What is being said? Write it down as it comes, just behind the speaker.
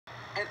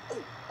And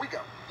oh, we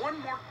got one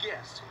more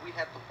guest we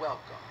have to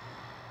welcome.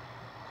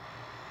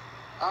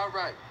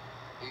 Alright,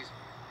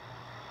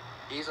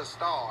 he's a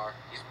star,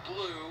 he's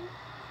blue,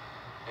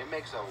 it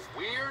makes a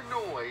weird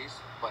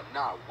noise, but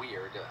not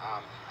weird,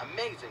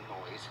 amazing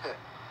noise.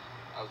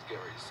 I was getting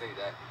ready to say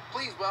that.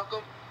 Please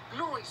welcome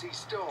Glowy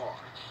Star.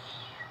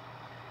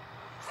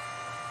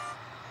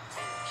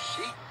 And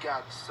she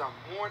got some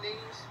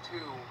warnings to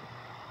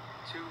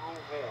her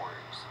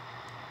horns.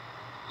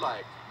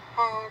 Like,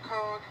 honk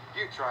honk,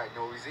 you try it,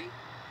 Noisy.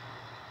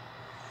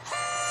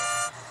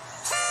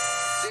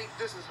 See,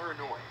 this is her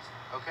noise,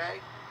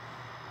 okay?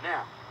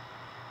 Now,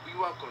 we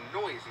welcome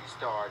Noisy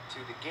Star to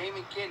the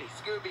Gaming Kenny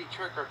Scooby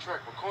Trick or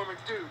Trek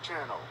McCormick Do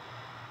channel.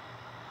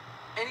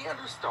 Any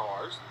other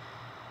stars?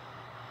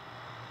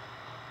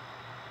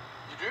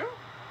 You do?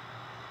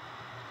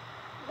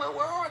 Well,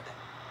 where are they?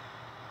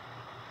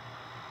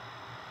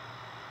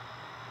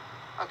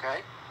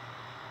 Okay.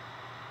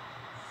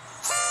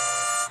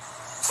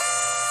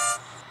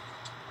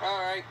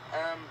 Alright,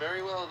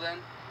 very well then.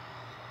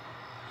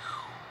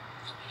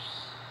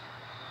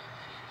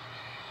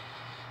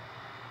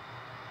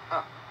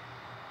 Huh.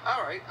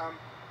 Alright,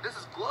 this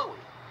is Glowy.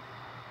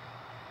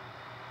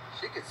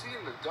 She can see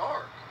in the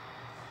dark.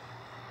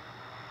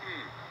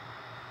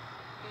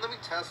 Let me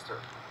test her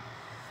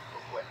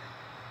real quick.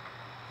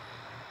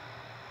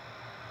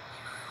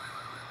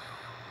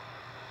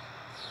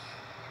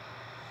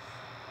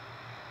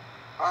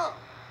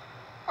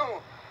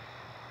 Oh,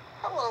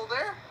 hello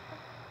there.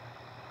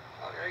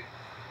 Alright.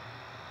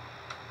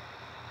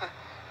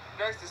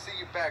 Nice to see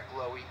you back,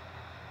 Glowy.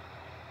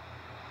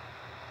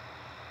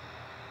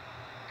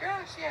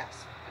 Gosh,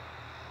 yes.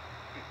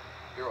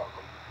 You're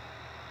welcome.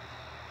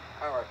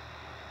 Alright.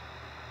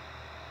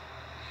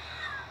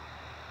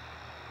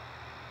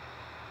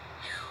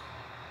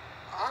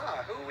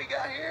 Who we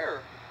got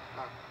here?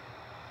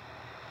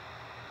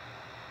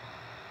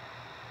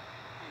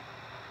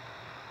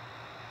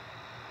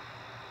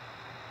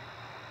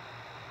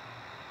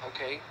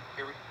 Okay,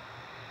 here we...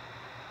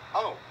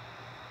 Oh,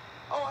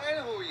 I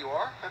know who you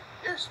are.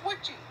 You're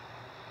Switchy.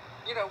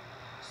 You know,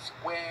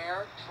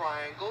 square,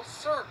 triangle,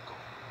 circle.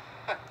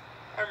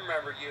 I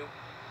remember you.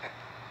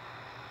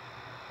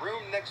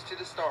 Room next to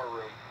the star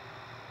room.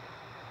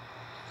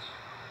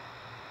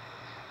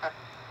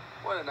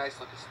 What a nice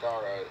looking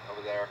star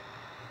over there.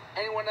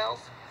 Anyone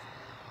else?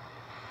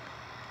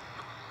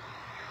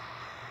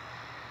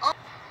 Oh,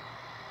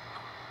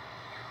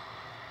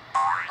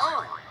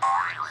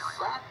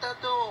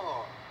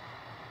 Saltador,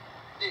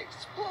 the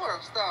Explorer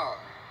Star.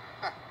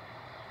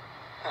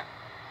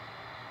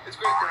 It's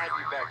great to have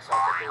you back,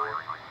 Saltador.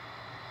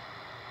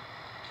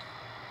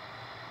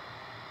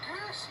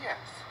 Gosh,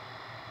 yes.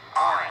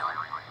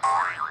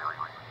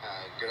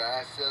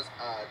 Gracias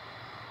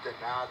de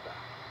nada.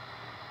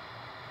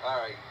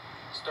 Alright,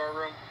 star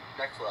room,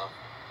 next level.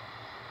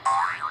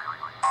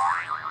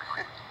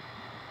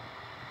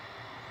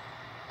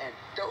 And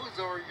those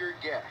are your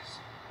guests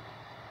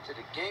to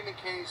the Gaming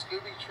Kenny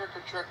Scooby Trick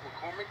or Trek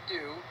McCormick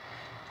Do,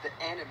 the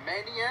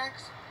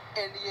Animaniacs,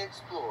 and the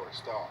Explorer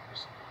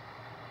Stars.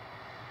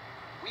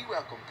 We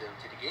welcome them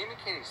to the Gaming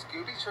Kenny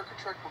Scooby Trick or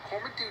Trek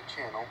McCormick Do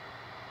channel,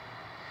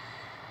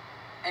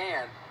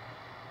 and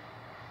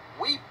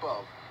we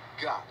both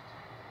got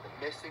the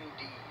missing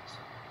D's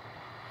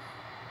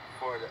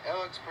for the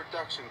LX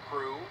production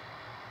crew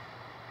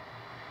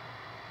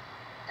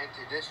and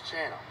to this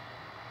channel.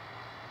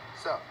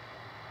 So,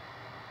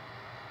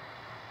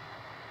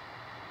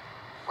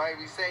 why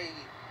we say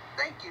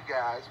thank you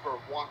guys for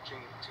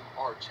watching to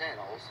our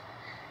channels,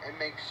 and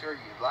make sure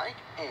you like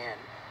and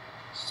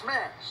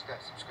smash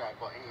that subscribe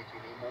button if you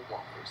need more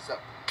walkers. So,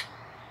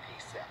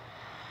 peace out.